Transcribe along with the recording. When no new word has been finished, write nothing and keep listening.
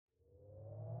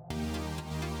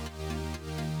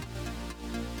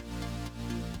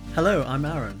Hello, I'm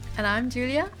Aaron. And I'm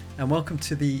Julia. And welcome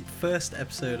to the first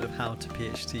episode of How to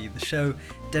PhD, the show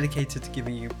dedicated to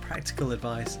giving you practical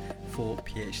advice for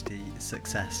PhD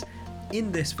success. In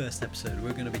this first episode,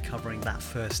 we're going to be covering that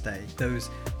first day, those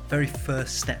very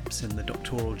first steps in the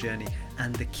doctoral journey,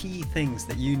 and the key things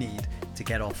that you need to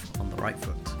get off on the right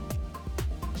foot.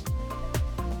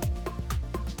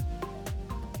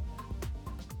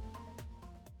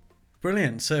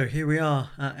 Brilliant. So here we are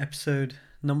at episode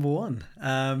number 1.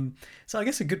 So I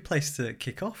guess a good place to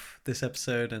kick off this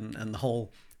episode and the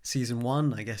whole season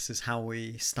 1, I guess, is how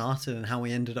we started and how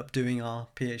we ended up doing our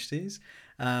PhDs.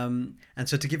 And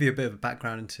so to give you a bit of a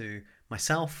background into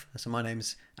myself, so my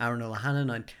name's Aaron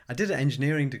O'Hannon. I did an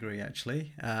engineering degree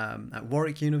actually at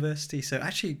Warwick University, so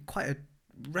actually quite a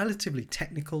relatively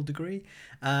technical degree,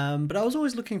 but I was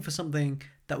always looking for something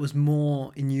that was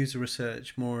more in user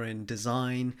research, more in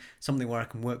design, something where I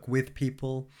can work with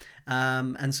people,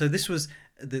 and so this was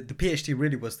the PhD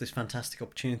really was this fantastic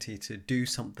opportunity to do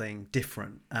something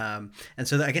different, and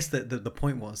so I guess the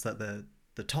point was that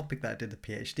the topic that I did the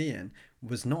PhD in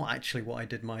was not actually what I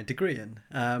did my degree in,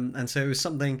 and so it was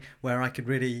something where I could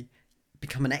really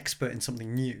become an expert in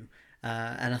something new,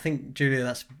 and I think, Julia,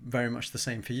 that's very much the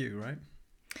same for you, right?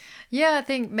 Yeah, I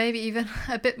think maybe even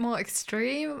a bit more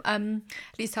extreme, at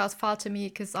least how it felt to me,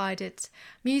 because I did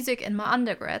music in my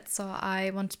undergrad, so I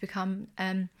wanted to become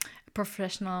a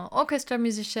professional orchestra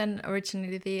musician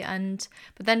originally,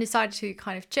 but then decided to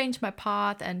kind of change my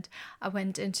path, and I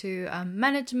went into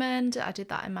management. I did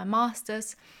that in my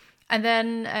master's, and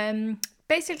then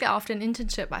basically after an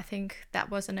internship, I think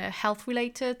that was in a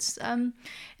health-related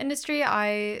industry,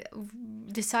 I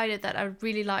decided that I'd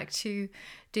really like to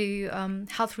do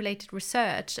health-related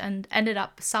research, and ended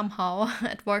up somehow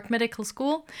at Warwick Medical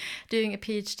School doing a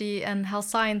PhD in health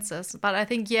sciences. But I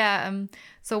think,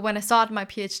 so when I started my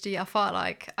PhD, I felt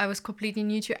like I was completely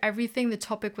new to everything. The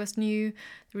topic was new,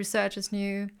 the research was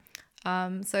new,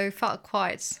 so I felt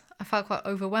quite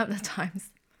overwhelmed at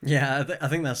times. Yeah, I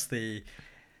think that's the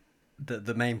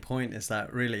main point, is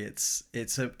that really it's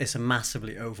a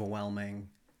massively overwhelming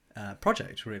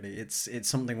project. Really, it's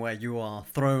something where you are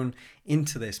thrown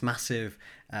into this massive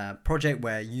project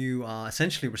where you are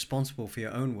essentially responsible for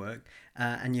your own work,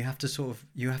 and you have to sort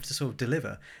of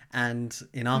deliver. And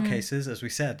in our cases, as we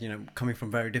said, coming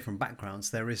from very different backgrounds,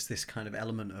 there is this kind of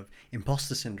element of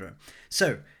imposter syndrome.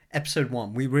 So episode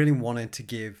 1, we really wanted to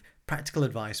give practical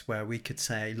advice where we could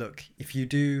say, look, if you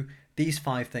do these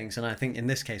 5 things, and I think in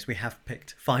this case we have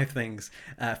picked 5 things,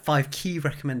 5 key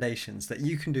recommendations that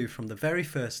you can do from the very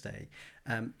first day,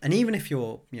 and even if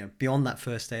you're beyond that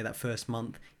first day, that first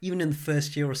month, even in the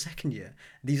first year or second year,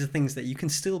 these are things that you can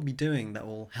still be doing that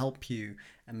will help you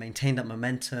and maintain that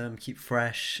momentum, keep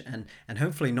fresh, and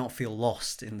hopefully not feel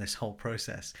lost in this whole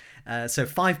process. So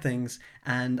 5 things,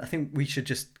 and I think we should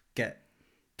just get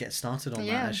started on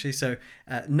that actually. So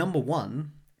number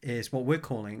 1 is what we're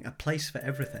calling a place for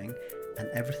everything, and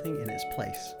everything in its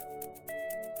place.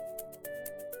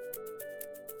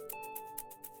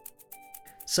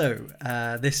 So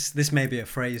this may be a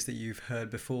phrase that you've heard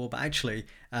before, but actually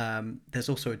there's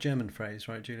also a German phrase,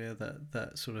 right, Julia,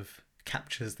 that sort of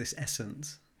captures this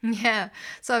essence. Yeah.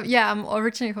 So I'm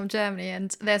originally from Germany,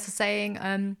 and there's a saying,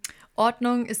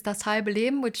 Ordnung ist das halbe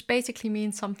Leben, which basically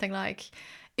means something like,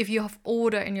 if you have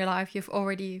order in your life, you've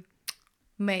already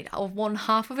made out one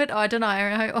half of it. Or I don't know,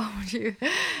 how would you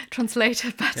translate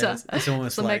it better? Yeah, it's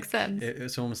almost like, makes sense.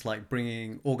 It's almost like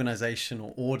bringing organization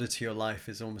or order to your life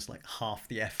is almost like half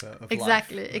the effort of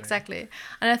Exactly, life. Right? Exactly.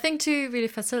 And I think to really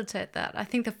facilitate that, I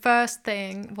think the first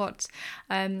thing what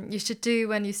you should do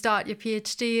when you start your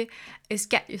PhD is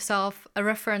get yourself a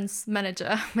reference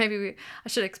manager. Maybe I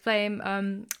should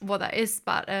explain what that is,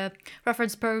 but a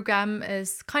reference program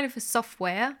is kind of a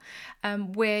software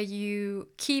where you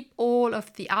keep all of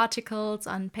the articles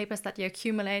and papers that you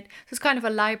accumulate. So it's kind of a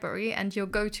library and your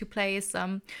go-to place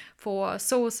for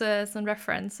sources and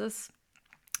references.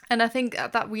 And I think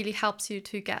that really helps you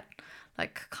to get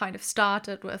kind of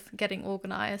started with getting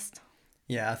organized.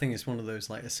 Yeah, I think it's one of those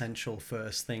essential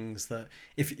first things that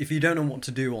if you don't know what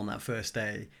to do on that first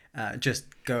day, just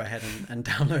go ahead and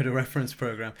download a reference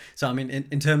program. So I mean,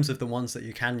 in terms of the ones that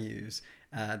you can use,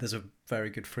 there's a very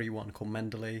good free one called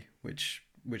Mendeley, which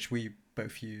we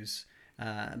both use.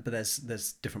 But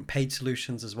there's different paid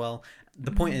solutions as well.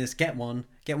 The point is, get one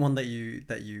that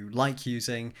you like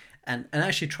using, and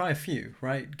actually try a few,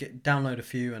 right? Download a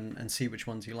few and see which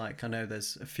ones you like. I know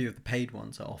there's a few of the paid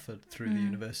ones are offered through the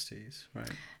universities, right?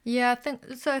 Yeah,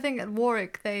 I think at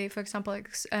Warwick they, for example,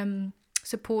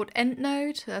 support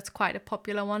EndNote. That's quite a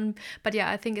popular one. But yeah,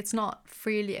 I think it's not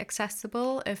freely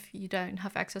accessible if you don't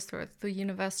have access to the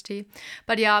university.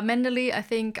 But yeah, Mendeley, I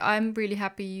think I'm really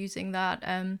happy using that.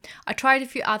 I tried a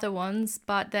few other ones,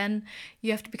 but then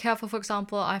you have to be careful. For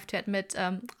example, I have to admit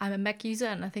I'm a Mac user,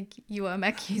 and I think you are a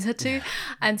Mac user too. Yeah.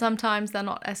 And sometimes they're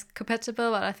not as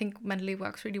compatible, but I think Mendeley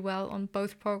works really well on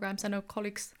both programs. I know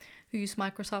colleagues who use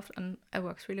Microsoft, and it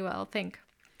works really well, I think.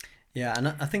 Yeah, and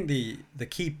I think the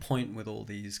key point with all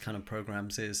these kind of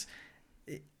programs is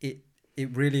it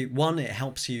really, one, it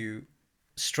helps you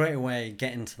straight away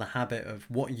get into the habit of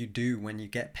what you do when you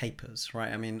get papers,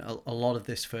 right? I mean, a lot of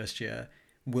this first year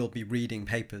will be reading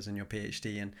papers in your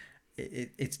PhD, and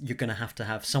it's you're going to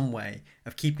have some way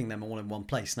of keeping them all in one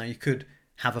place. Now, you could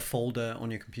have a folder on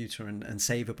your computer and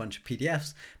save a bunch of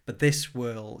PDFs, but this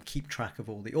will keep track of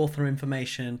all the author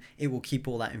information. It will keep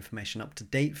all that information up to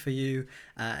date for you,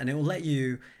 and it will let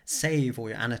you save all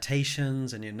your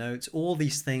annotations and your notes, all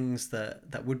these things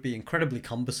that would be incredibly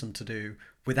cumbersome to do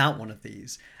without one of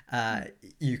these.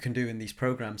 You can do in these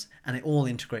programs, and it all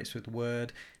integrates with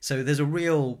Word. So there's a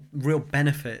real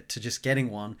benefit to just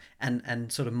getting one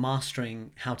and sort of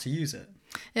mastering how to use it.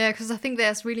 Yeah, because I think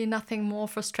there's really nothing more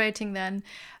frustrating than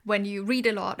when you read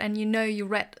a lot and you know you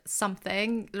read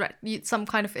something, some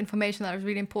kind of information that was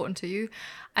really important to you,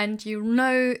 and you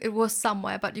know it was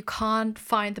somewhere, but you can't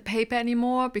find the paper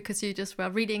anymore because you just were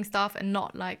reading stuff and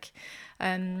not like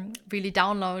really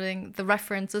downloading the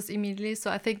references immediately.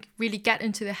 So I think really get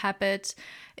into the habit.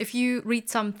 If you read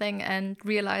something and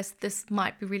realize this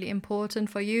might be really important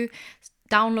for you,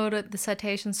 download the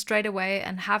citation straight away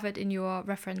and have it in your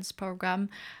reference program.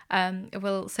 It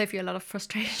will save you a lot of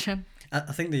frustration.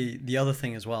 I think the other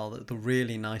thing as well, that the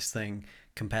really nice thing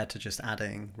compared to just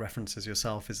adding references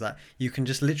yourself, is that you can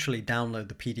just literally download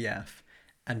the PDF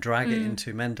and drag it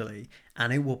into Mendeley,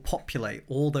 and it will populate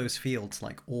all those fields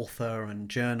like author and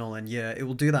journal and year. It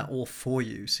will do that all for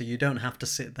you, so you don't have to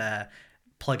sit there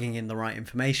plugging in the right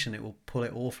information. It will pull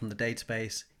it all from the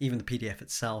database, even the PDF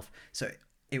itself. So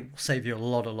it will save you a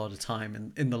lot of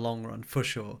time in the long run, for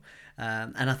sure.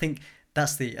 And I think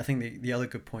that's the other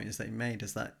good point is that you made,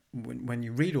 is that when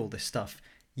you read all this stuff,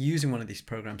 using one of these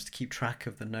programs to keep track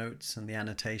of the notes and the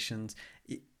annotations,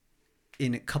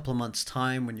 in a couple of months'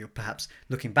 time, when you're perhaps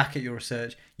looking back at your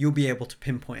research, you'll be able to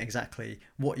pinpoint exactly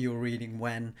what you're reading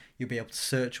when. You'll be able to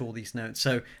search all these notes.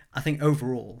 So I think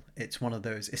overall, it's one of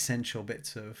those essential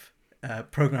bits of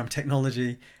program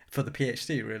technology for the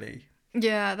PhD, really.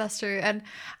 Yeah, that's true. And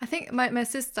I think my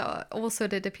sister also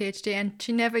did a PhD and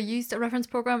she never used a reference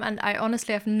program. And I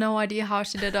honestly have no idea how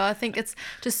she did it. I think it's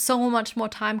just so much more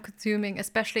time consuming,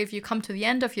 especially if you come to the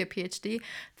end of your PhD,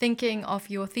 thinking of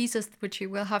your thesis, which you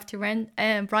will have to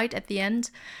write at the end.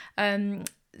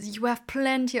 You have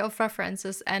plenty of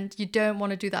references and you don't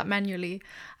want to do that manually.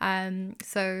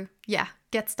 So yeah,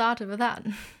 get started with that.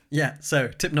 Yeah, so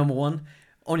tip number 1,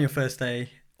 on your first day,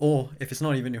 or if it's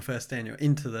not even your first day and you're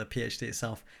into the PhD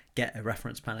itself, get a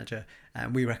reference manager.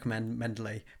 And we recommend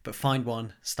Mendeley, but find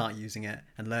one, start using it,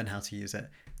 and learn how to use it.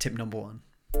 Tip number 1.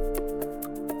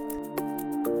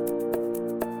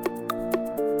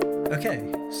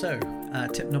 Okay, so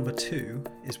tip number 2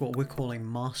 is what we're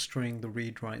calling mastering the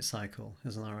read-write cycle.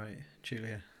 Isn't that right,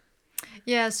 Julia?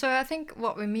 Yeah, so I think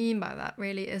what we mean by that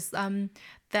really is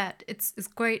that it's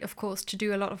great, of course, to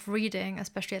do a lot of reading,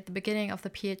 especially at the beginning of the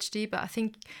PhD, but I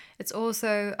think it's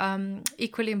also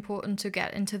equally important to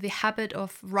get into the habit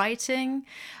of writing.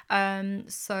 I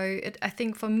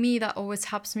think for me, that always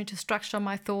helps me to structure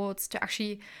my thoughts, to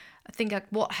actually think like,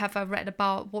 what have I read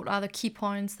about? What are the key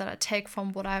points that I take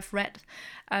from what I've read?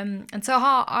 And so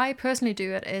how I personally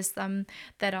do it is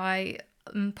that I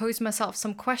pose myself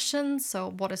some questions. So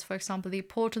what is, for example, the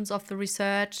importance of the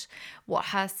research? What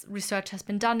research has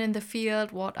been done in the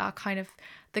field? What are kind of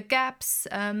the gaps?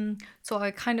 So I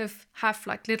kind of have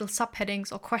like little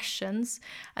subheadings or questions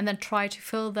and then try to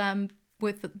fill them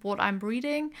with what I'm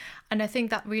reading. And I think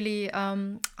that really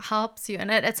helps you.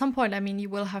 And at some point, I mean, you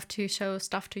will have to show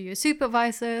stuff to your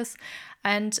supervisors.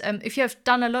 And if you have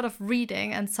done a lot of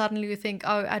reading and suddenly you think,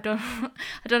 oh, I don't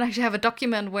actually have a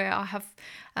document where I have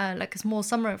like a small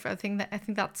summary of everything, I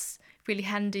think that's really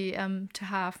handy to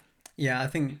have. Yeah, I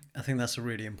think that's a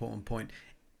really important point.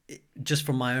 Just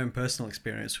from my own personal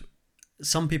experience,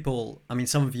 some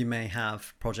of you may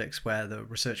have projects where the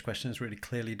research question is really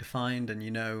clearly defined and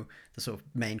you know the sort of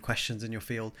main questions in your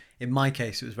field. In my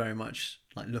case, it was very much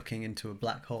like looking into a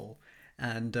black hole.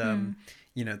 And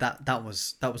that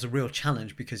was a real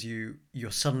challenge because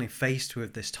you're suddenly faced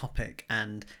with this topic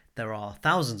and there are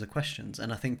thousands of questions.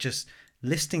 And I think just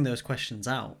listing those questions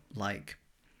out, like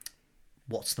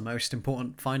what's the most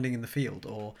important finding in the field,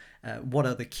 or what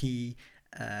are the key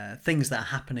things that are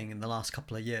happening in the last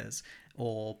couple of years,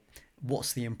 or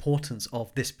what's the importance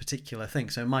of this particular thing.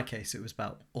 So in my case, it was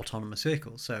about autonomous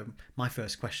vehicles. So my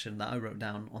first question that I wrote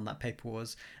down on that paper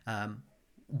was,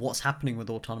 what's happening with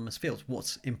autonomous fields?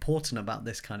 What's important about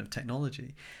this kind of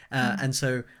technology? And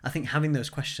so I think having those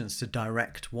questions to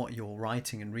direct what you're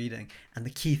writing and reading. And the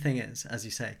key thing is, as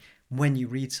you say, when you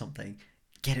read something,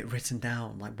 get it written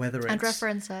down, like whether it's... And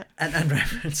reference it. And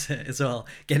reference it as well.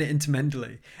 Get it into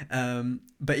Mendeley.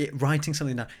 But writing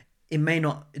something down,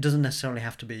 it doesn't necessarily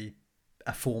have to be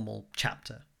a formal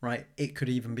chapter, right? It could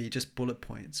even be just bullet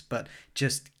points, but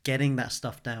just getting that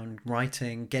stuff down,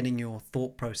 writing, getting your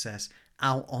thought process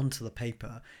out onto the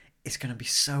paper, it's going to be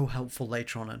so helpful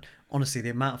later on. And honestly, the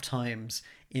amount of times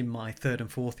in my third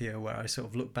and fourth year where I sort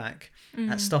of look back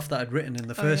at stuff that I'd written in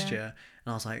the first year,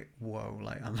 and I was like, whoa,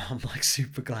 like I'm like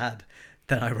super glad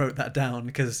that I wrote that down,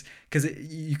 because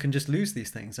you can just lose these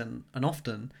things, and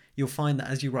often you'll find that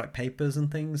as you write papers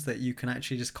and things, that you can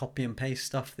actually just copy and paste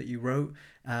stuff that you wrote.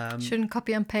 Shouldn't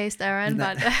copy and paste, Aaron,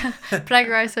 but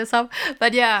plagiarize yourself.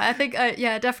 But yeah, I think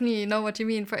definitely know what you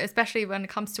mean, for especially when it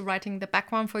comes to writing the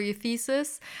background for your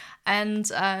thesis. And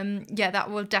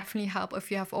that will definitely help if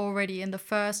you have already in the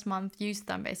first month used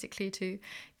them basically to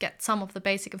get some of the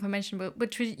basic information,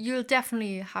 which you'll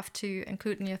definitely have to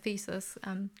include in your thesis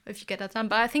if you get that done.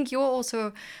 But I think you're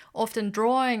also often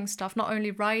drawing stuff, not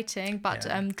only writing, but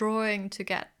drawing to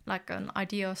get like an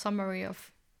idea or summary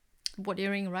of what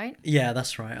you're doing, right? Yeah,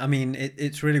 that's right. I mean,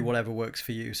 it's really whatever works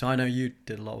for you. So I know you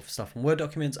did a lot of stuff on Word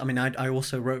documents. I mean, I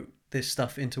also wrote this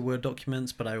stuff into Word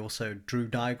documents, but I also drew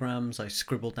diagrams. I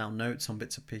scribbled down notes on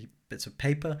bits of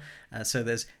paper. So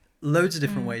there's loads of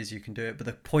different ways you can do it. But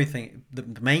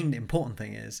the main important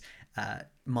thing is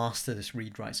master this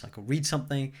read-write cycle. Read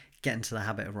something, get into the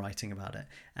habit of writing about it.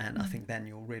 And I think then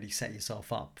you'll really set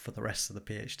yourself up for the rest of the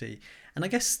PhD. And I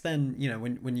guess then,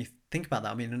 when you think about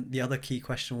that, I mean, the other key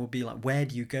question will be like, where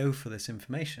do you go for this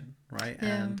information, right?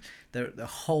 Yeah. And there are a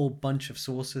whole bunch of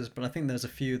sources, but I think there's a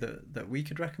few that we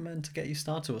could recommend to get you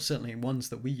started, or certainly ones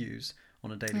that we use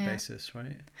on a daily basis,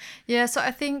 right? Yeah, so I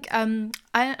think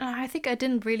I think I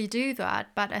didn't really do that,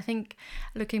 but I think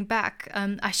looking back,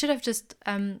 I should have just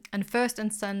in first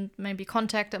instance maybe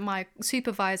contacted my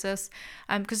supervisors,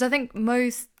 because I think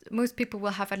most people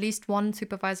will have at least one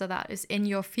supervisor that is in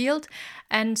your field,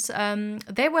 and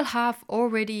they will have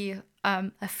already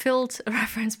a filled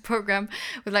reference program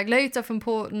with like loads of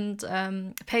important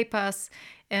papers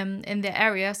in their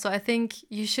area. So I think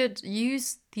you should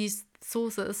use these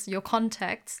sources, your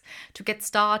contacts, to get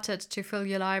started to fill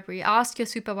your library. Ask your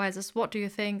supervisors, what do you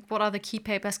think? What are the key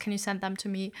papers? Can you send them to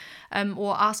me?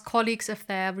 Or ask colleagues if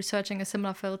they're researching a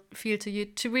similar field to you,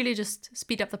 to really just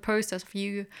speed up the process of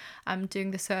you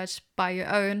doing the search by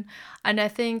your own. And I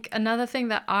think another thing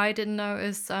that I didn't know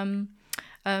is,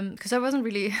 because I wasn't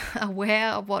really aware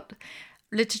of what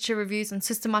literature reviews and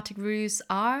systematic reviews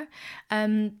are,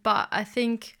 but I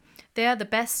think they're the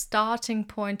best starting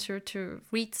point to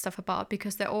read stuff about,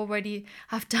 because they already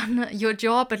have done your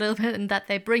job a little bit, in that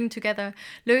they bring together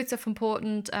loads of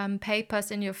important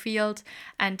papers in your field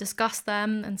and discuss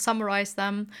them and summarize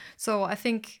them. So I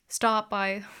think start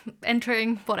by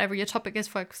entering whatever your topic is.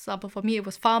 For example, for me, it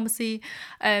was pharmacy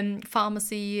and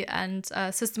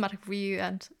systematic review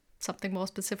and something more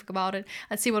specific about it,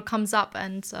 and see what comes up.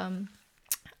 And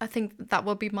I think that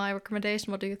will be my recommendation.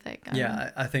 What do you think?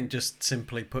 I think just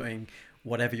simply putting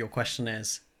whatever your question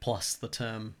is plus the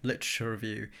term literature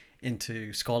review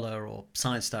into Scholar or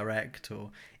Science Direct,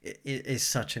 or it is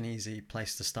such an easy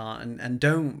place to start. And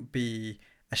don't be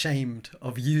ashamed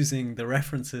of using the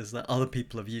references that other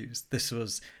people have used. This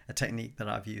was a technique that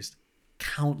I've used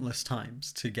countless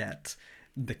times to get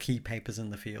the key papers in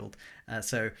the field.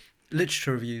 So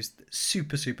literature reviews,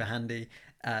 super, super handy.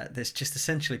 There's just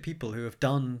essentially people who have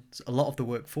done a lot of the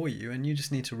work for you, and you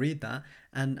just need to read that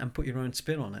and put your own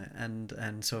spin on it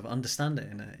and sort of understand it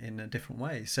in a different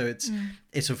way. So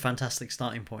it's a fantastic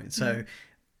starting point. So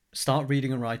start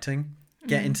reading and writing,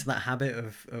 get into that habit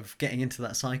of getting into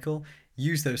that cycle,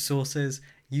 use those sources,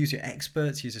 use your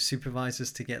experts, use your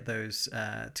supervisors to get those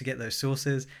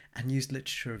sources, and use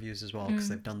literature reviews as well, because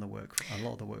they've done a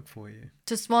lot of the work for you.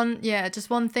 Just one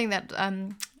thing that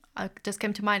just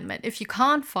came to mind. If you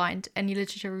can't find any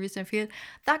literature reviews in the field,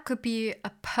 that could be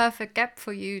a perfect gap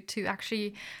for you to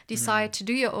actually decide to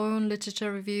do your own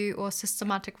literature review or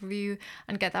systematic review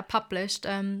and get that published.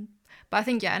 But I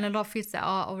think, in a lot of fields there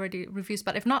are already reviews,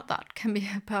 but if not, that can be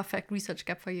a perfect research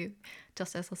gap for you,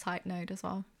 just as a side note as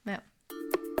well. Yeah.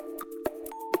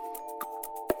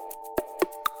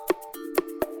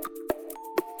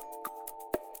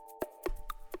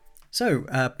 So,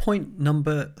 point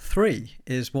number 3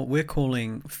 is what we're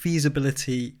calling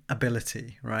feasibility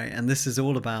ability, right? And this is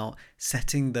all about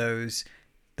setting those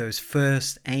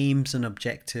first aims and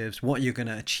objectives, what you're going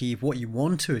to achieve, what you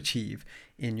want to achieve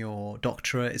in your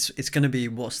doctorate. It's going to be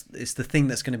it's the thing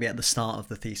that's going to be at the start of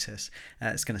the thesis.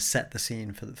 It's going to set the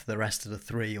scene for the rest of the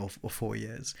 3 or 4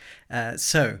 years.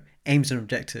 So aims and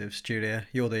objectives, Julia,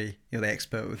 you're the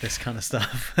expert with this kind of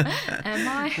stuff. Am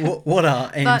I? What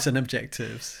are aims and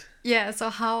objectives? Yeah, so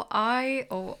how I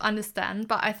understand,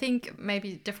 but I think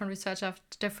maybe different researchers have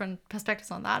different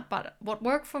perspectives on that. But what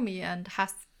worked for me and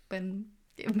has been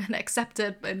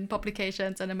accepted in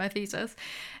publications and in my thesis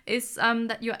is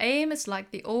that your aim is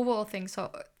like the overall thing.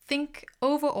 So think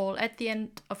overall at the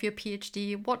end of your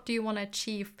PhD, what do you want to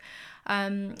achieve?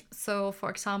 So for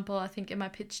example, I think in my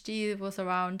PhD it was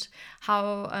around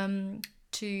how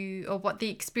or what the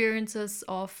experiences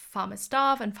of pharmacy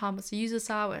staff and pharmacy users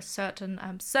are with certain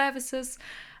services.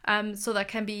 So that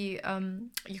can be,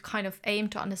 you kind of aim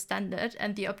to understand it.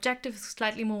 And the objective is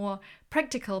slightly more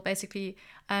practical, basically,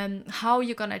 how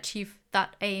you're going to achieve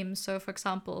that aim. So, for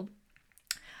example,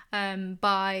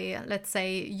 by, let's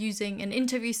say, using an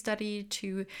interview study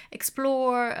to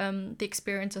explore the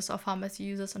experiences of pharmacy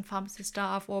users and pharmacy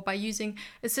staff, or by using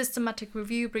a systematic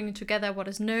review, bringing together what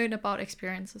is known about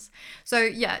experiences. So,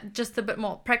 yeah, just a bit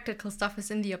more practical stuff is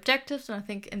in the objectives, and I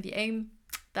think in the aim,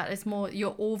 that is more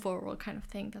your overall kind of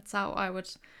thing. That's how I would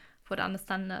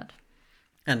understand that.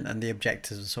 And the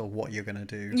objectives are sort of what you're going to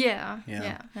do. Yeah.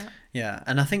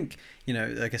 And I think,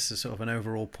 I guess the sort of an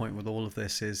overall point with all of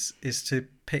this is to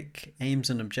pick aims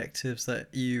and objectives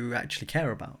that you actually care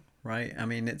about, right? I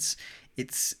mean, it's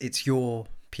your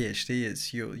PhD.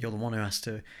 It's you're the one who has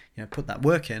to put that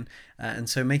work in, and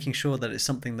so making sure that it's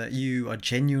something that you are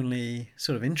genuinely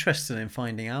sort of interested in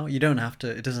finding out. It doesn't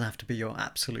have to be your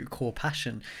absolute core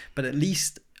passion, but at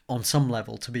least on some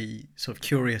level to be sort of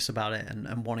curious about it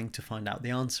and wanting to find out the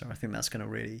answer. I think that's going to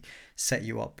really set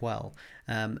you up well.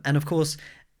 And of course,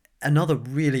 another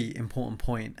really important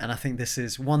point, and I think this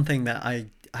is one thing that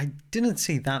I didn't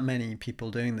see that many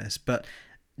people doing this, but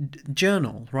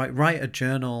journal, right? Write a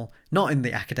journal, not in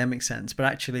the academic sense, but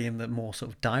actually in the more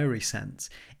sort of diary sense,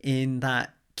 in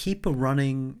that keep a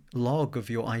running log of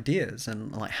your ideas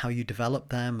and like how you develop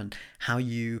them and how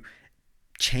you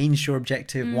changed your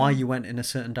objective, why you went in a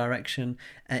certain direction,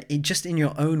 just in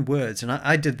your own words. And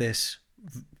I did this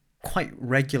quite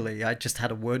regularly. I just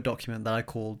had a Word document that I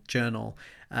called Journal,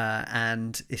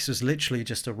 and this was literally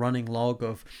just a running log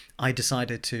of, I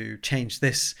decided to change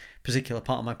this particular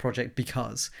part of my project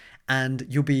because, and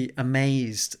you'll be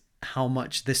amazed how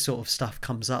much this sort of stuff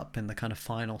comes up in the kind of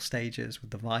final stages with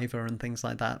the Viva and things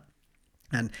like that.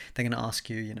 And they're going to ask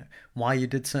you, why you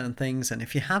did certain things. And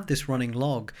if you have this running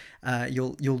log,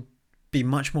 you'll be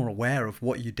much more aware of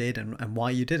what you did and why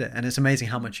you did it. And it's amazing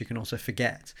how much you can also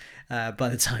forget by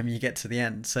the time you get to the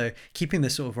end. So keeping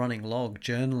this sort of running log,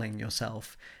 journaling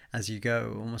yourself as you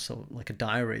go, almost sort of like a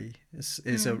diary,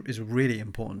 is a really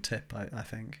important tip, I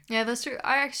think. Yeah, that's true.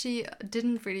 I actually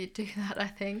didn't really do that, I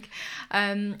think,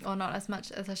 or not as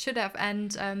much as I should have.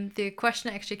 And the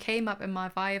question actually came up in my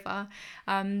Viva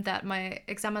that my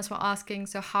examiners were asking,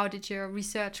 so how did your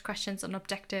research questions and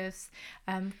objectives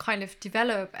kind of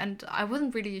develop? And I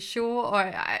wasn't really sure,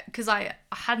 because I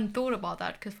hadn't thought about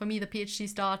that, because for me the PhD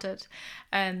started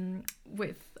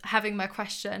with having my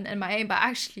question and my aim, but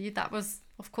actually that was,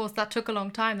 of course, that took a long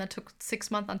time. That took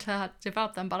 6 months until I had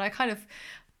developed them. But I kind of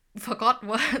forgot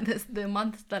what the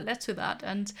months that led to that.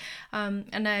 And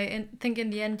I think in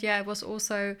the end, it was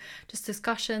also just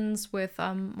discussions with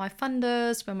my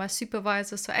funders, with my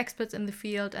supervisors, so experts in the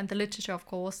field, and the literature, of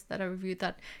course, that I reviewed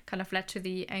that kind of led to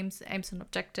the aims and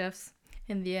objectives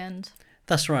in the end.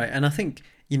 That's right. And I think,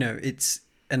 it's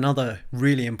another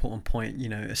really important point,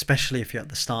 especially if you're at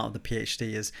the start of the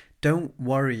PhD, is don't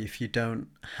worry if you don't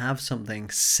have something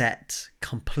set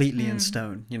completely in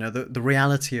stone. The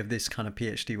reality of this kind of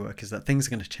PhD work is that things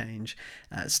are going to change.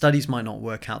 Studies might not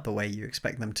work out the way you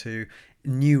expect them to.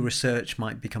 New research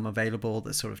might become available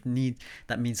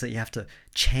that means that you have to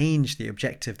change the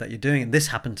objective that you're doing. And this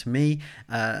happened to me.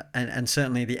 And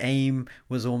certainly the aim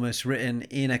was almost written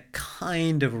in a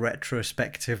kind of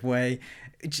retrospective way.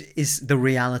 Is the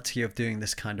reality of doing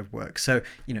this kind of work. So,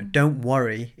 don't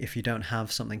worry if you don't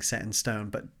have something set in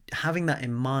stone, but having that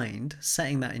in mind,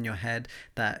 setting that in your head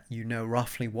that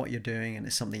roughly what you're doing and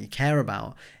it's something you care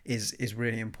about is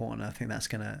really important. I think that's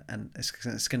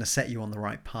it's gonna set you on the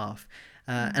right path.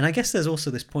 And I guess there's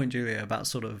also this point, Julia, about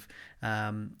sort of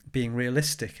being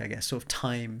realistic, I guess, sort of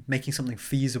time, making something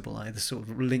feasible. This sort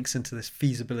of links into this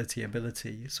feasibility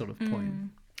ability sort of point.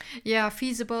 Yeah,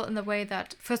 feasible in the way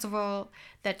that, first of all,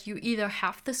 that you either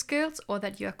have the skills or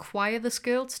that you acquire the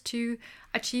skills to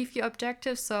achieve your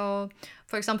objectives. So,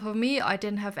 for example, for me, I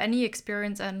didn't have any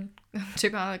experience in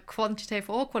to quantitative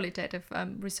or qualitative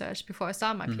research before I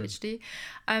started my PhD.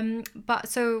 But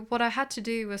so what I had to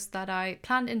do was that I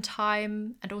planned in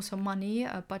time and also money,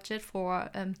 a budget for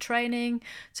training.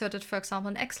 So I did, for example,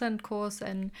 an excellent course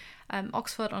in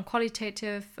Oxford on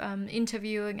qualitative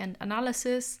interviewing and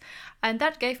analysis, and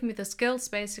that gave me the skills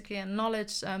basically and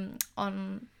knowledge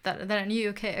on that I knew,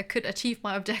 okay, I could achieve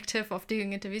my objective of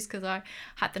doing interviews because I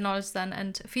had the knowledge then.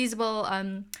 And feasible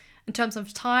in terms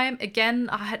of time, again,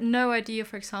 I had no idea,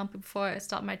 for example, before I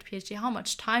started my PhD, how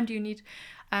much time do you need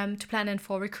to plan in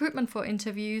for recruitment for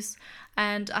interviews.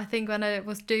 And I think when I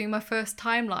was doing my first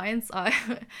timelines, I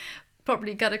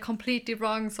probably got it completely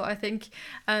wrong. So I think,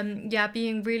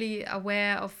 being really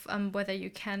aware of whether you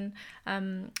can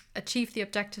achieve the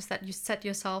objectives that you set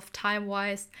yourself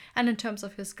time-wise and in terms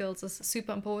of your skills is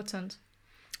super important.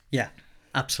 Yeah,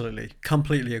 absolutely.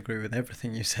 Completely agree with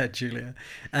everything you said, Julia.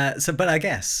 But I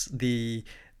guess the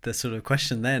sort of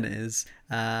question then is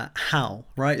how,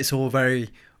 right? It's all very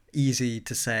easy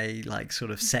to say, like,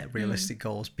 sort of set realistic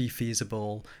goals, be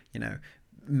feasible,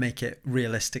 make it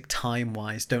realistic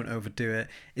time-wise, don't overdo it.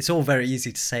 It's all very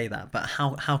easy to say that, but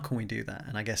how can we do that?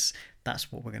 And I guess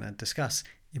that's what we're going to discuss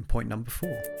in point number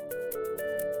 4.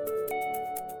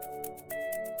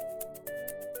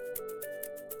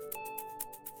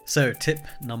 So tip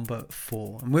number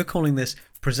 4, and we're calling this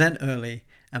present early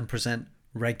and present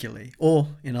regularly, or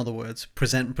in other words,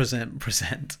 present,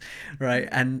 right?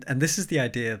 And this is the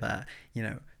idea that,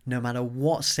 no matter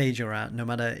what stage you're at, no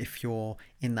matter if you're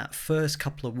in that first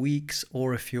couple of weeks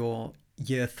or if you're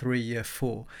year 3, year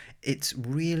 4, it's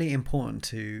really important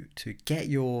to get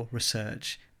your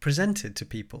research presented to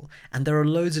people. And there are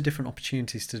loads of different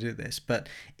opportunities to do this, but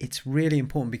it's really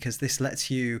important because this lets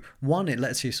you, it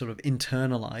lets you sort of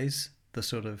internalize the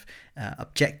sort of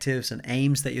objectives and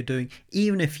aims that you're doing,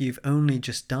 even if you've only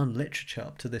just done literature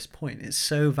up to this point. It's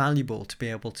so valuable to be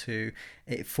able to,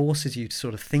 it forces you to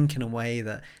sort of think in a way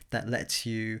that lets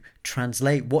you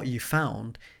translate what you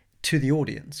found to the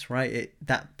audience, right?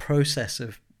 That process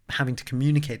of having to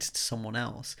communicate it to someone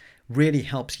else really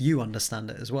helps you understand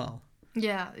it as well.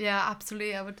 Yeah,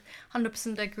 absolutely. I would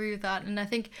 100% agree with that. And I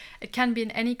think it can be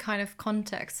in any kind of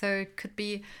context. So it could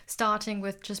be starting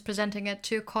with just presenting it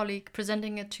to a colleague,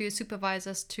 presenting it to your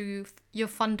supervisors, to your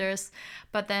funders,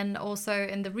 but then also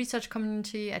in the research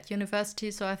community at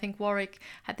university. So I think Warwick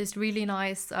had this really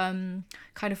nice kind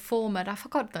of format. I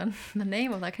forgot the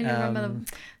name of that. Can you remember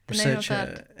the name of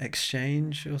that?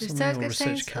 Exchange or something, or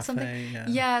research cafe. Or something.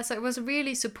 Yeah, so it was a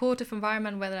really supportive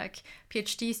environment where like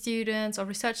PhD students or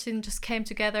research students just came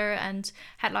together and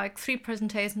had like 3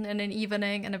 presentations in an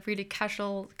evening in a really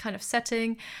casual kind of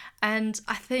setting. And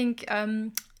I think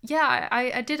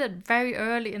I did it very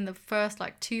early in the first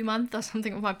like 2 months or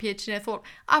something of my PhD. I thought,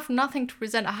 I have nothing to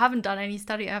present. I haven't done any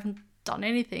study. I haven't done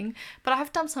anything, but I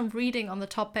have done some reading on the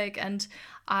topic, and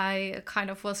I kind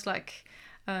of was like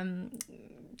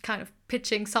kind of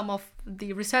pitching some of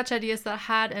the research ideas that I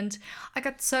had, and I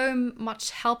got so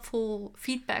much helpful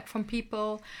feedback from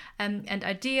people and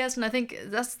ideas. And I think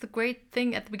that's the great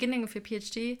thing at the beginning of your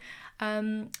PhD.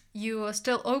 You are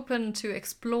still open to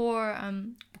explore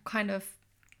what kind of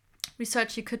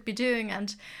research you could be doing,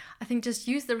 and I think just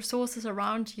use the resources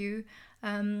around you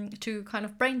to kind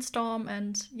of brainstorm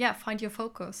and find your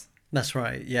focus. That's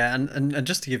right. Yeah. And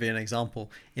just to give you an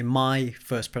example, in my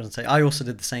first presentation, I also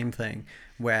did the same thing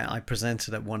where I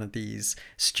presented at one of these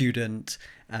student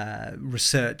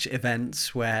research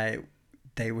events where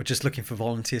they were just looking for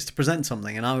volunteers to present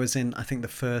something. And I was in, I think, the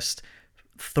first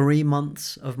 3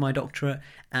 months of my doctorate,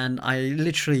 and I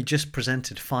literally just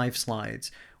presented 5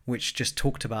 slides, which just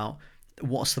talked about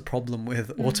what's the problem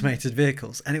with automated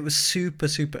vehicles. And it was super,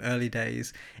 super early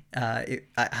days. I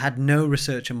had no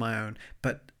research of my own,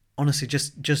 but honestly,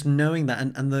 just knowing that,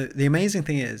 and the amazing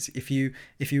thing is, if you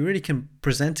really can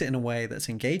present it in a way that's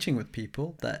engaging with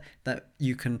people, that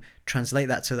you can translate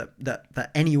that so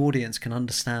that any audience can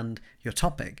understand your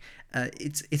topic,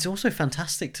 it's also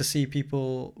fantastic to see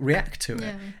people react to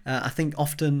it. I think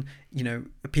often,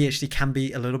 a PhD can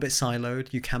be a little bit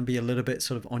siloed. You can be a little bit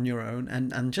sort of on your own,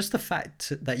 and just the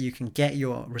fact that you can get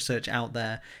your research out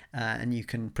there and you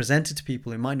can present it to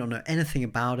people who might not know anything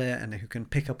about it and who can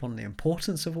pick up on the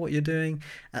importance of what you're doing,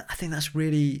 I think that's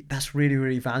really,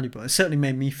 really valuable. It certainly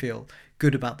made me feel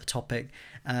good about the topic.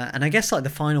 And I guess like the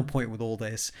final point with all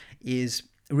this is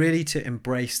really to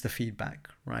embrace the feedback,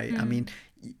 right? I mean,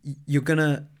 you're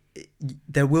gonna,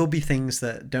 there will be things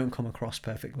that don't come across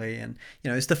perfectly, and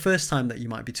it's the first time that you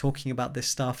might be talking about this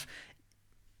stuff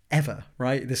ever,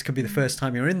 right? This could be the first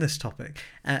time you're in this topic,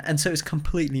 and so it's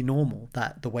completely normal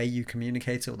that the way you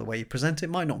communicate it or the way you present it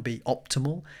might not be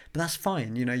optimal, but that's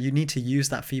fine. You need to use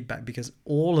that feedback, because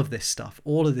all of this stuff,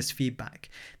 all of this feedback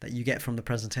that you get from the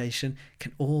presentation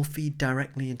can all feed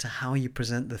directly into how you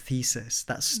present the thesis.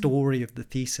 That story of the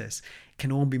thesis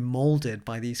can all be molded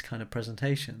by these kind of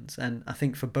presentations, and I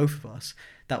think for both of us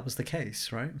that was the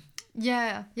case, right?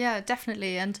 Yeah,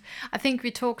 definitely. And I think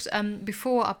we talked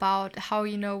before about how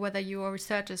you know whether your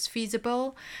research is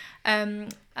feasible.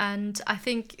 And I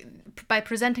think by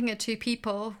presenting it to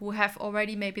people who have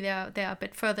already, maybe they're a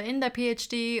bit further in their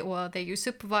PhD, or they use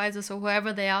supervisors or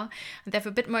whoever they are, and they have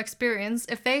a bit more experience,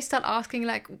 if they start asking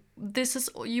like,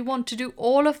 you want to do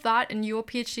all of that in your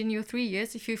PhD in your 3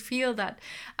 years, if you feel that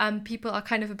people are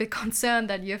kind of a bit concerned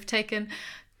that you have taken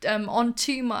on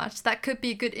too much, that could be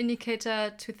a good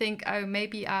indicator to think, oh,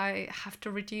 maybe I have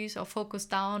to reduce or focus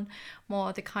down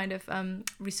more the kind of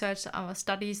research or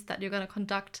studies that you're going to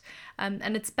conduct.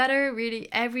 And it's better, really,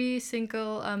 every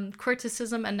single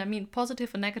criticism, and I mean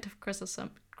positive and negative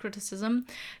criticism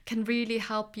can really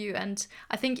help you. And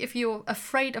I think if you're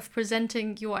afraid of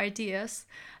presenting your ideas,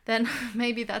 then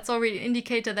maybe that's already an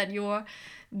indicator that you're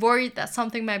worried that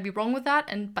something might be wrong with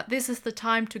that. But this is the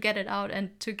time to get it out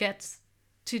and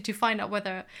to find out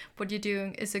whether what you're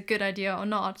doing is a good idea or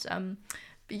not.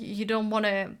 You don't want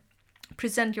to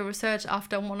present your research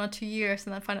after 1 or 2 years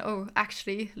and then find out, oh,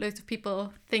 actually loads of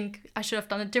people think I should have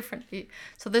done it differently.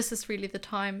 So this is really the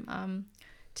time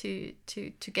to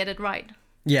get it right.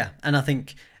 Yeah, and I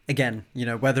think, again,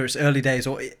 whether it's early days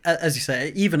or, as you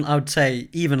say, I would say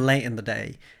even late in the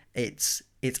day, it's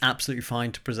absolutely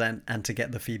fine to present and to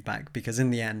get the feedback, because in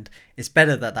the end, it's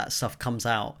better that stuff comes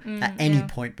out at any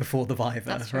point before the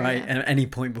Viva, right? Yeah. At any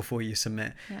point before you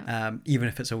submit, even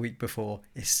if it's a week before,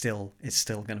 it's still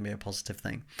going to be a positive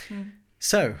thing.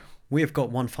 So we have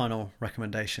got one final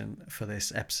recommendation for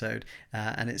this episode,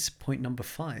 and it's point number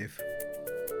 5.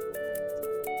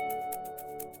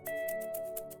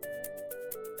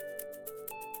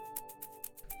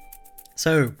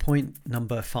 So point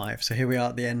number 5. So here we are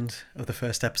at the end of the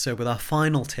first episode with our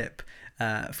final tip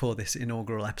for this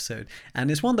inaugural episode.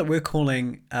 And it's one that we're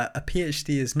calling a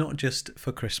PhD is not just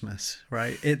for Christmas,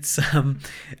 right? It's,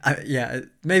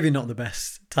 maybe not the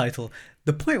best title.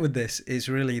 The point with this is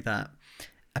really that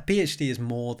a PhD is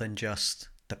more than just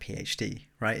the PhD,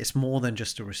 right? It's more than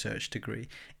just a research degree.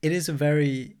 It is a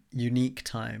very unique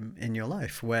time in your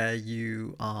life where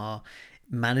you are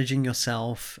managing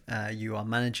yourself, you are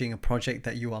managing a project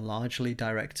that you are largely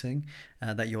directing,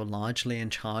 that you're largely in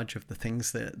charge of the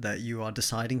things that you are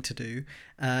deciding to do,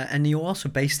 and you're also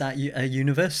based at a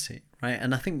university, right?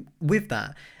 And I think with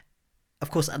that,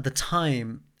 of course, at the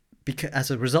time, because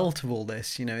as a result of all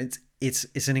this,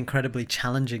 it's an incredibly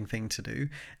challenging thing to do,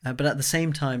 but at the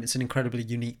same time, it's an incredibly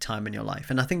unique time in your life.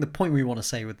 And I think the point we want to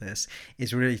say with this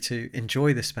is really to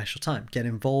enjoy this special time, get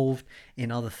involved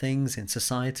in other things, in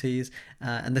societies,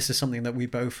 and this is something that we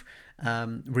both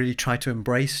really try to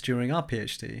embrace during our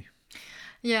PhD.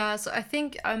 Yeah, so I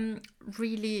think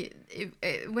really,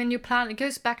 when you plan, it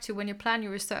goes back to when you plan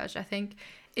your research, I think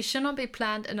it should not be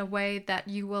planned in a way that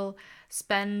you will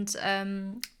spend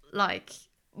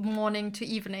morning to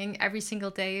evening every single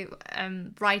day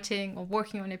writing or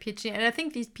working on your PhD. And I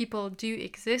think these people do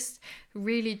exist who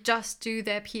really just do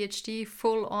their PhD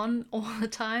full on all the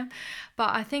time. But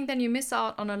I think then you miss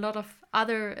out on a lot of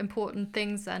other important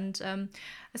things, and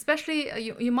especially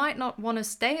you might not want to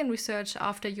stay in research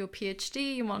after your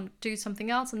PhD. You want to do something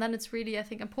else, and then it's really, I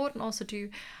think, important also to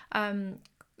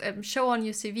show on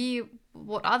your CV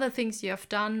what other things you have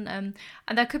done, and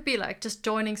that could be like just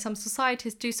joining some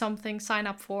societies, do something, sign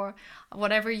up for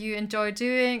whatever you enjoy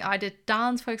doing. I did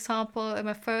dance, for example, in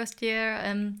my first year,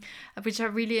 which I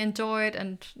really enjoyed,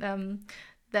 and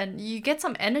then you get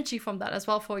some energy from that as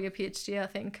well for your PhD, I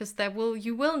think, because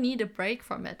you will need a break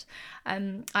from it.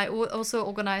 I also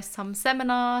organized some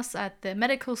seminars at the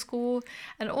medical school,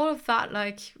 and all of that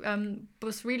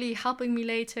was really helping me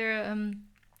later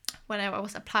when I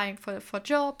was applying for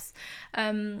jobs,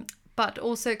 but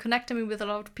also connecting me with a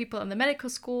lot of people in the medical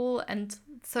school. And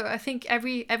so I think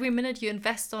every minute you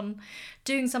invest on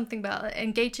doing something about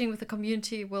engaging with the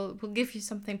community will give you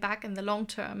something back in the long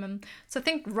term. So I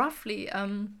think roughly,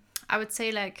 I would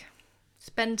say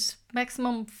spend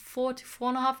maximum 4 to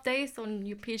 4.5 days on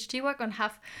your PhD work, and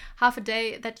have half a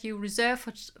day that you reserve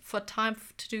for time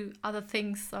to do other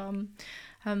things.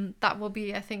 That will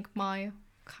be, I think, my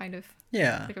kind of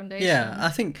recommendation. Yeah, I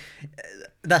think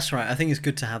that's right. I think it's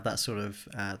good to have that sort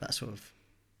of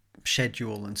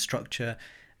schedule and structure.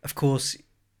 Of course,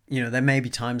 there may be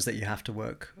times that you have to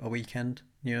work a weekend,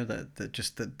 that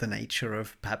just the nature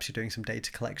of perhaps you're doing some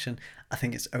data collection. I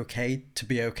think it's okay to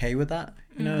be okay with that,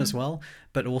 as well.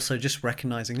 But also just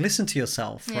recognizing, listen to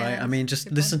yourself, right? I mean,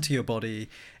 just listen to your body.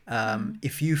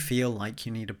 If you feel like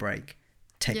you need a break,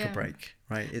 take a break,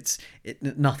 right?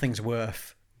 Nothing's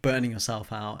worth burning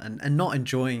yourself out and not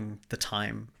enjoying the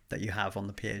time that you have on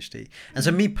the PhD. And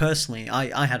so me personally,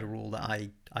 I had a rule that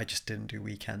I just didn't do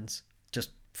weekends,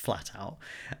 just flat out.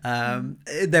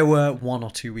 There were 1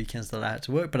 or 2 weekends that I had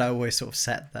to work, but I always sort of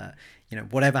set that,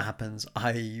 whatever happens,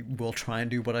 I will try and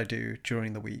do what I do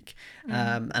during the week.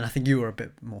 And I think you were a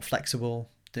bit more flexible,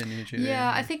 didn't you, Julia?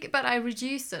 Yeah, I think, but I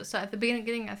reduced it. So at the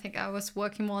beginning, I think I was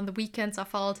working more on the weekends. I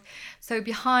felt so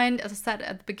behind, as I said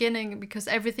at the beginning, because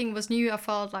everything was new. I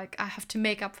felt like I have to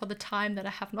make up for the time that I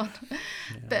have not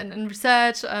been in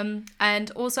research.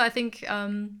 And also I think,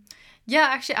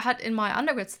 actually I had in my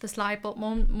undergrads this light bulb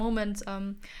moment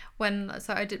when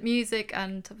I did music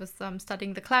and was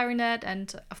studying the clarinet.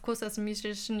 And of course, as a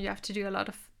musician, you have to do a lot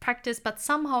of practice. But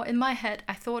somehow in my head,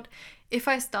 I thought, if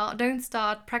I don't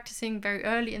start practicing very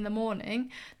early in the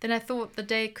morning, then I thought the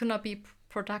day could not be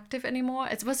productive anymore.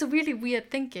 It was a really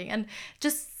weird thinking, and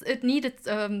just it needed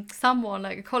someone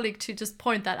like a colleague to just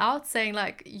point that out, saying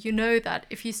like, that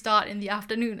if you start in the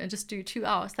afternoon and just do 2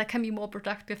 hours, that can be more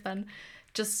productive than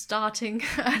just starting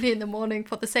early in the morning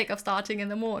for the sake of starting in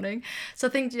the morning. So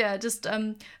I think, just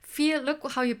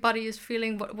look how your body is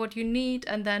feeling, what you need,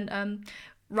 and then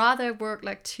rather work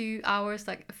like 2 hours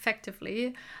like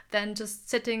effectively than just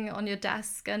sitting on your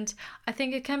desk. And I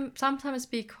think it can sometimes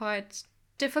be quite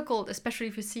difficult, especially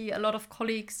if you see a lot of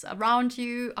colleagues around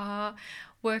you are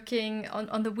working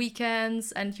on the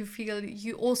weekends, and you feel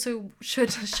you also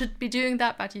should be doing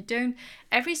that, but you don't.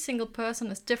 Every single person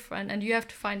is different, and you have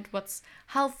to find what's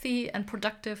healthy and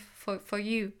productive for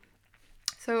you.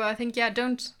 So I think, I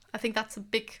think that's a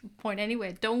big point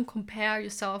anyway. Don't compare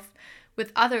yourself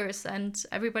with others, and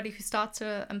everybody who starts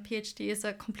a PhD is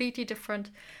a completely different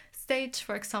stage.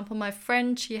 For example, my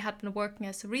friend, she had been working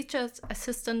as a research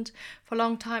assistant for a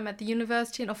long time at the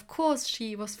university, and of course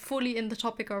she was fully in the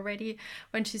topic already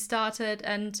when she started,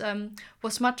 and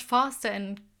was much faster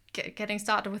in getting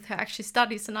started with her actual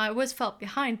studies, and I always felt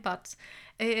behind. But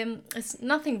there's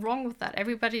nothing wrong with that.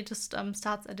 Everybody just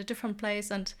starts at a different place,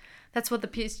 and that's what the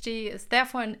PhD is.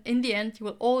 Therefore, in the end, you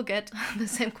will all get the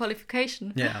same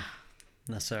qualification. Yeah.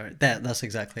 That's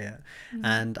exactly it.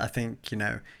 And I think,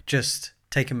 just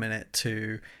take a minute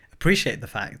to appreciate the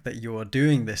fact that you're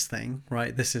doing this thing,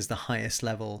 right? This is the highest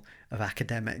level of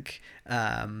academic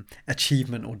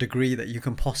achievement or degree that you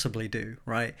can possibly do,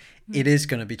 right? It is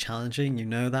going to be challenging,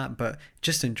 that, but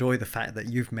just enjoy the fact that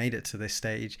you've made it to this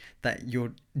stage, that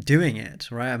you're doing it,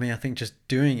 right? I mean, I think just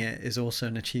doing it is also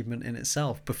an achievement in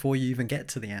itself before you even get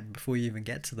to the end, before you even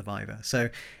get to the Viva. So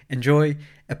enjoy,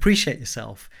 appreciate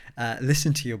yourself,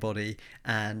 listen to your body,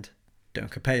 and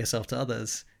don't compare yourself to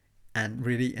others, and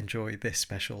really enjoy this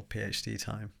special PhD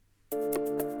time.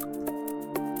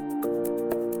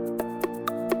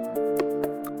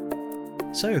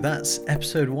 So that's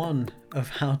episode 1 of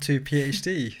How to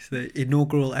PhD, the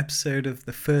inaugural episode of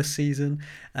the first season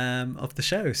of the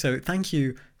show. So thank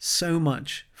you so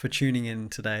much for tuning in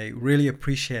today. Really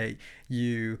appreciate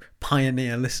you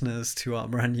pioneer listeners to our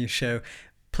brand new show.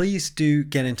 Please do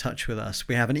get in touch with us.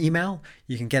 We have an email.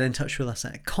 You can get in touch with us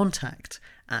at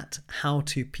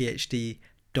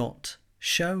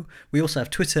contact@howtophd.show. We also have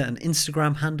Twitter and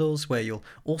Instagram handles where you'll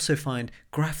also find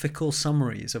graphical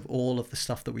summaries of all of the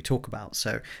stuff that we talk about.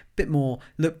 So a bit more,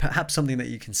 look, perhaps something that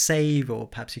you can save, or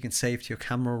perhaps you can save to your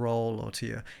camera roll or to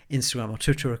your Instagram or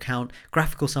Twitter account,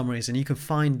 graphical summaries. And you can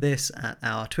find this at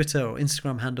our Twitter or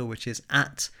Instagram handle, which is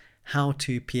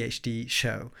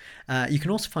 @howtophdshow. You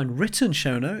can also find written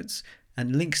show notes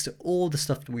and links to all the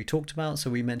stuff that we talked about. So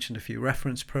we mentioned a few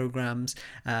reference programs,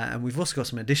 and we've also got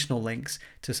some additional links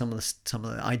to some of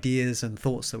the ideas and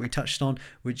thoughts that we touched on,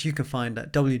 which you can find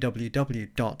at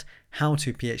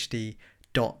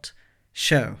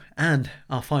www.howtophd.show. And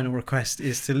our final request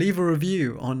is to leave a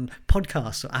review on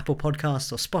podcasts or Apple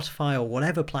Podcasts or Spotify or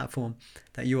whatever platform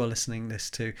that you are listening this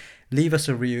to. Leave us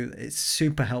a review. It's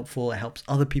super helpful. It helps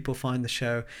other people find the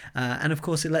show, and of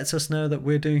course it lets us know that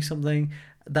we're doing something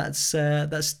that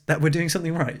we're doing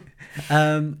something right.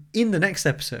 In the next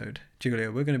episode, Julia,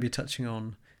 we're going to be touching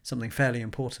on something fairly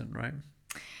important, right?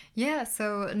 Yeah,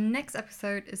 so next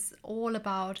episode is all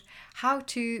about how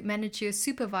to manage your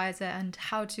supervisor and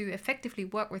how to effectively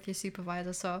work with your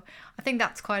supervisor. So I think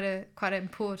that's quite an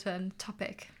important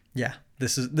topic. Yeah,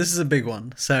 this is a big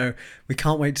one. So we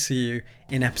can't wait to see you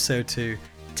in episode 2.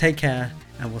 Take care,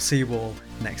 and we'll see you all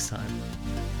next time.